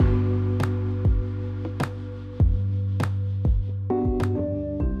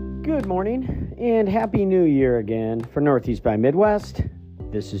Good morning and Happy New Year again for Northeast by Midwest.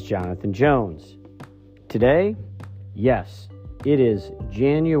 This is Jonathan Jones. Today, yes, it is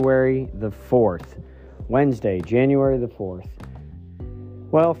January the 4th, Wednesday, January the 4th.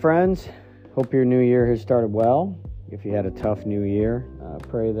 Well, friends, hope your new year has started well. If you had a tough new year,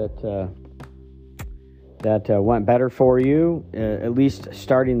 pray that went better for you, at least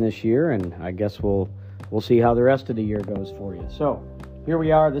starting this year, and I guess we'll see how the rest of the year goes for you. So, here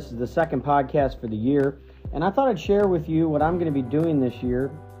we are. This is the second podcast for the year, and I thought I'd share with you what I'm going to be doing this year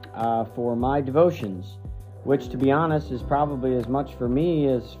for my devotions, which, to be honest, is probably as much for me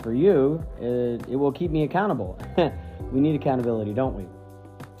as for you. It will keep me accountable. We need accountability, don't we?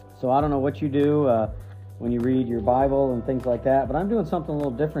 So I don't know what you do when you read your Bible and things like that, but I'm doing something a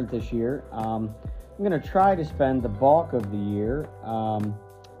little different this year. I'm going to try to spend the bulk of the year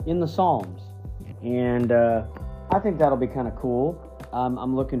in the Psalms, and I think that'll be kind of cool.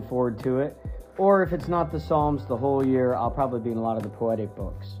 I'm looking forward to it. Or if it's not the Psalms the whole year, I'll probably be in a lot of the poetic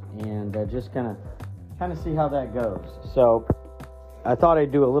books and just kind of see how that goes. So I thought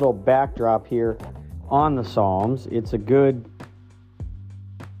I'd do a little backdrop here on the Psalms. It's a good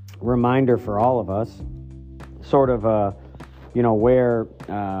reminder for all of us, sort of where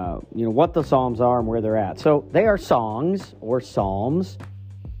what the Psalms are and where they're at. So they are songs or psalms,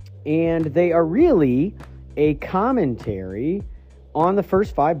 and they are really a commentary on the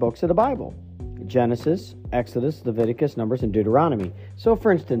first 5 books of the Bible: Genesis, Exodus, Leviticus, Numbers, and Deuteronomy. So,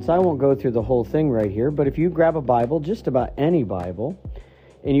 for instance, I won't go through the whole thing right here, but if you grab a Bible, just about any Bible,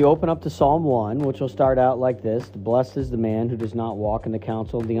 and you open up to Psalm 1, which will start out like this: "Blessed is the man who does not walk in the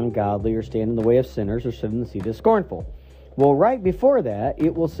counsel of the ungodly, or stand in the way of sinners, or sit in the seat of the scornful." Well, right before that,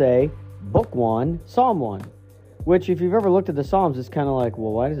 it will say Book 1, Psalm 1, which, if you've ever looked at the Psalms, it's kind of like,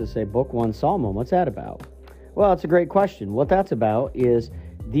 well, why does it say Book 1, Psalm 1? What's that about? Well, it's a great question. What that's about is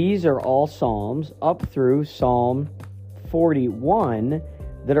these are all Psalms up through Psalm 41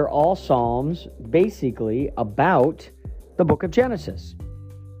 that are all Psalms basically about the book of Genesis.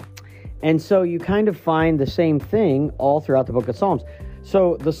 And so you kind of find the same thing all throughout the book of Psalms.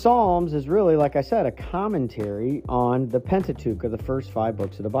 So the Psalms is really, like I said, a commentary on the Pentateuch, or the first 5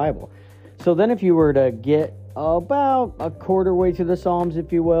 books of the Bible. So then if you were to get about a quarter way through the Psalms,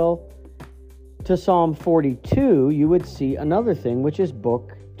 if you will, to Psalm 42, you would see another thing, which is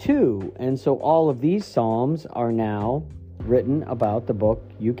Book 2. And so all of these Psalms are now written about the book,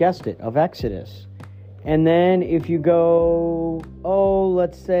 you guessed it, of Exodus. And then if you go,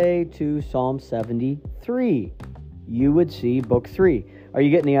 let's say to Psalm 73, you would see Book 3. Are you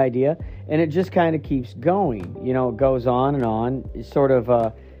getting the idea? And it just kind of keeps going. It goes on and on. It sort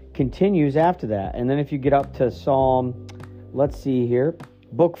of continues after that. And then if you get up to Psalm, let's see here,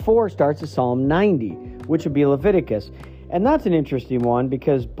 Book 4 starts at Psalm 90, which would be Leviticus. And that's an interesting one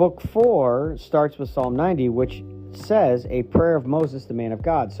because Book 4 starts with Psalm 90, which says a prayer of Moses, the man of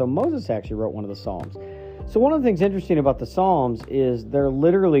God. So Moses actually wrote one of the Psalms. So one of the things interesting about the Psalms is they're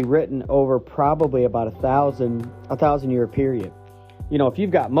literally written over probably about a thousand year period. If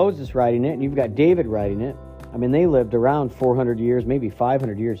you've got Moses writing it and you've got David writing it, they lived around 400 years, maybe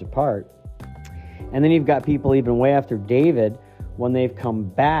 500 years apart. And then you've got people even way after David when they've come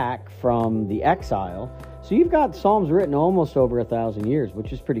back from the exile. So you've got Psalms written almost over 1,000 years,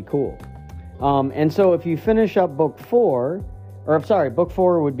 which is pretty cool. And so if you finish up Book 4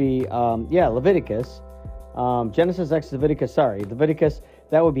 would be, Leviticus. Genesis, Exodus, Leviticus,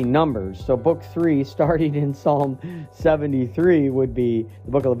 that would be Numbers. So Book 3, starting in Psalm 73, would be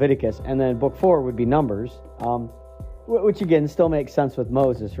the book of Leviticus. And then Book 4 would be Numbers. Which, again, still makes sense with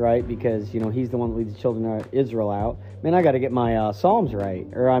Moses, right? Because, he's the one that leads the children of Israel out. Man, I got to get my Psalms right.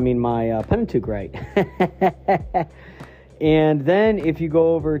 My Pentateuch right. And then if you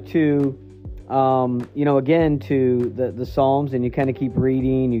go over to, again, to the Psalms, and you kind of keep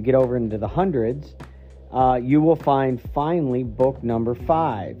reading, you get over into the hundreds, you will find, finally, book number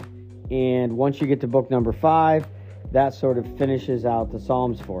 5. And once you get to book number 5, that sort of finishes out the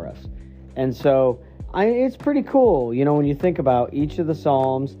Psalms for us. And so it's pretty cool, when you think about each of the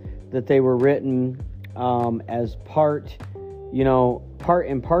Psalms, that they were written as part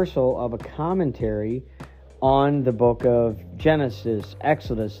and parcel of a commentary on the book of Genesis,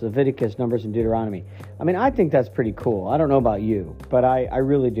 Exodus, Leviticus, Numbers, and Deuteronomy. I think that's pretty cool. I don't know about you, but I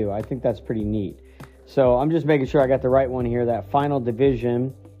really do. I think that's pretty neat. So I'm just making sure I got the right one here. That final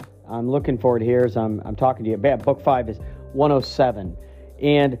division I'm looking forward here as I'm talking to you. Book 5 is 107.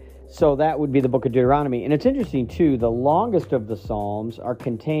 And so that would be the book of Deuteronomy. And it's interesting, too, the longest of the Psalms are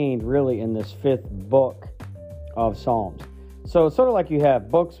contained really in this 5th book of Psalms. So it's sort of like you have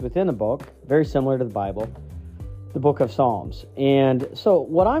books within a book, very similar to the Bible. the book of Psalms. And so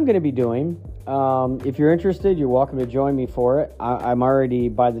what I'm going to be doing, if you're interested, you're welcome to join me for it. I'm already,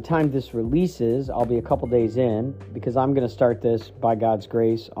 by the time this releases, I'll be a couple days in, because I'm going to start this by God's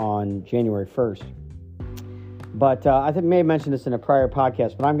grace on January 1st. But I think I may have mentioned this in a prior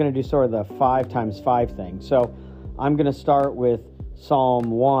podcast, but I'm going to do sort of the 5 times 5 thing. So I'm going to start with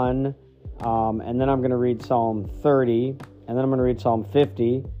Psalm 1, and then I'm going to read Psalm 30, and then I'm going to read Psalm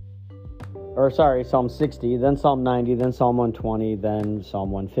 50, Psalm 60, then Psalm 90, then Psalm 120, then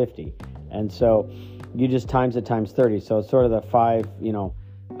Psalm 150. And so you just times it times 30. So it's sort of the 5,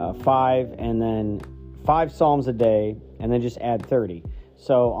 5, and then 5 Psalms a day, and then just add 30.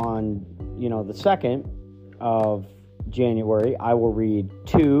 So on, the 2nd of January, I will read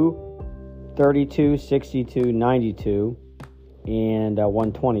 2, 32, 62, 92, and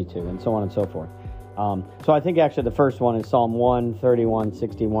 122, and so on and so forth. So I think actually the first one is Psalm 1, 31,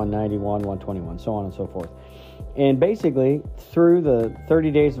 61, 91, 121, so on and so forth. And basically, through the 30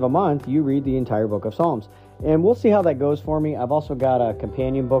 days of a month, you read the entire book of Psalms. And we'll see how that goes for me. I've also got a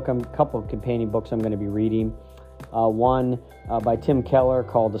companion book, a couple of companion books I'm going to be reading. One by Tim Keller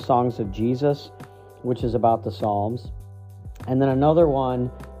called The Songs of Jesus, which is about the Psalms. And then another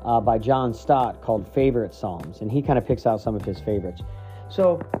one by John Stott called Favorite Psalms. And he kind of picks out some of his favorites.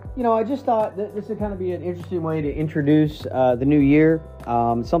 So, I just thought that this would kind of be an interesting way to introduce the new year.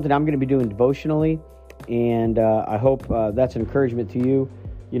 Something I'm going to be doing devotionally. And I hope that's an encouragement to you.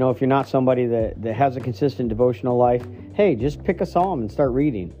 If you're not somebody that has a consistent devotional life, hey, just pick a psalm and start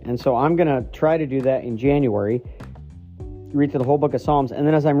reading. And so I'm going to try to do that in January, read through the whole book of Psalms. And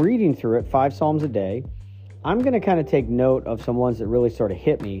then as I'm reading through it, 5 Psalms a day, I'm going to kind of take note of some ones that really sort of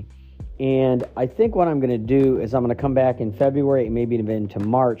hit me. And I think what I'm going to do is I'm going to come back in February and maybe even into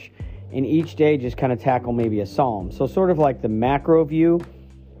March, and each day just kind of tackle maybe a psalm. So sort of like the macro view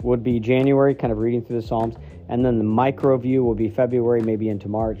would be January, kind of reading through the Psalms, and then the micro view will be February, maybe into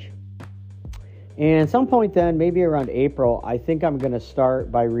March. And at some point then, maybe around April, I think I'm going to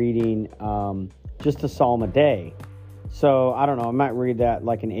start by reading just a psalm a day. So I don't know, I might read that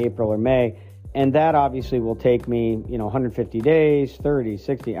like in April or May. And that obviously will take me, 150 days, 30,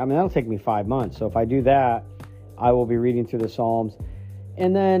 60. That'll take me 5 months. So if I do that, I will be reading through the Psalms.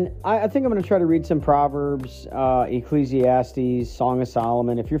 And then I think I'm going to try to read some Proverbs, Ecclesiastes, Song of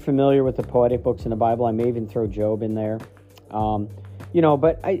Solomon. If you're familiar with the poetic books in the Bible, I may even throw Job in there.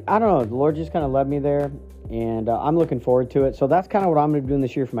 But I don't know. The Lord just kind of led me there, and I'm looking forward to it. So that's kind of what I'm going to be doing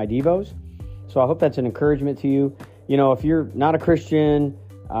this year for my devos. So I hope that's an encouragement to you. If you're not a Christian,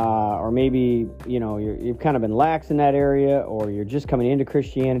 or maybe, you've kind of been lax in that area, or you're just coming into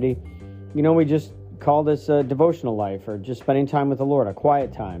Christianity, we just call this a devotional life, or just spending time with the Lord, a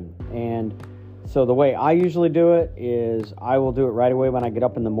quiet time. And so the way I usually do it is I will do it right away when I get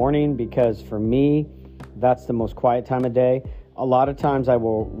up in the morning, because for me, that's the most quiet time of day. A lot of times I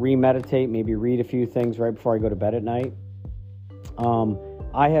will remeditate, maybe read a few things right before I go to bed at night.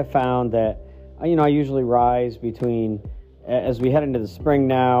 I have found that, I usually rise between, as we head into the spring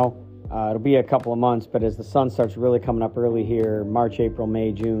now, it'll be a couple of months, but as the sun starts really coming up early here, March, April,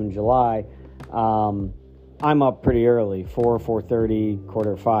 May, June, July, I'm up pretty early, 4, 4:30,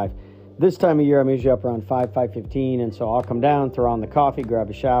 4:45. This time of year, I'm usually up around 5, 5:15, and so I'll come down, throw on the coffee, grab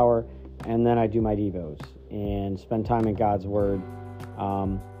a shower, and then I do my devos and spend time in God's Word.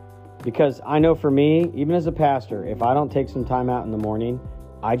 Because I know for me, even as a pastor, if I don't take some time out in the morning,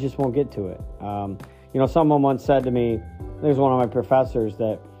 I just won't get to it. Someone once said to me, there's one of my professors,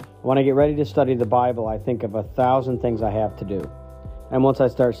 that when I get ready to study the Bible, I think of 1,000 things I have to do. And once I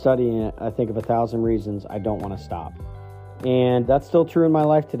start studying it, I think of 1,000 reasons I don't want to stop. And that's still true in my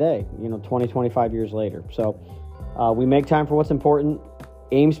life today, 20, 25 years later. So we make time for what's important,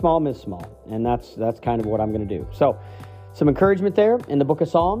 aim small, miss small. And that's kind of what I'm going to do. So some encouragement there in the book of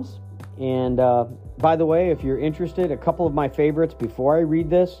Psalms. And by the way, if you're interested, a couple of my favorites before I read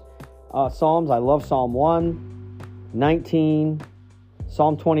this, Psalms, I love Psalm 1, 19,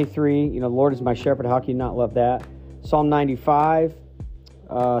 Psalm 23, the Lord is my shepherd, how can you not love that? Psalm 95,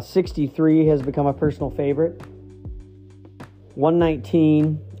 63 has become a personal favorite,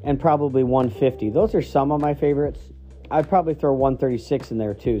 119, and probably 150. Those are some of my favorites. I'd probably throw 136 in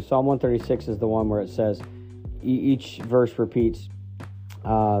there too. Psalm 136 is the one where it says, each verse repeats,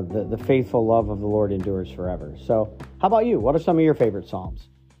 the faithful love of the Lord endures forever. So how about you? What are some of your favorite Psalms?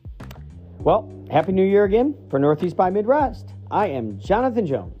 Well, Happy New Year again for Northeast by Midwest. I am Jonathan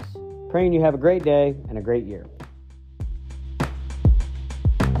Jones, praying you have a great day and a great year.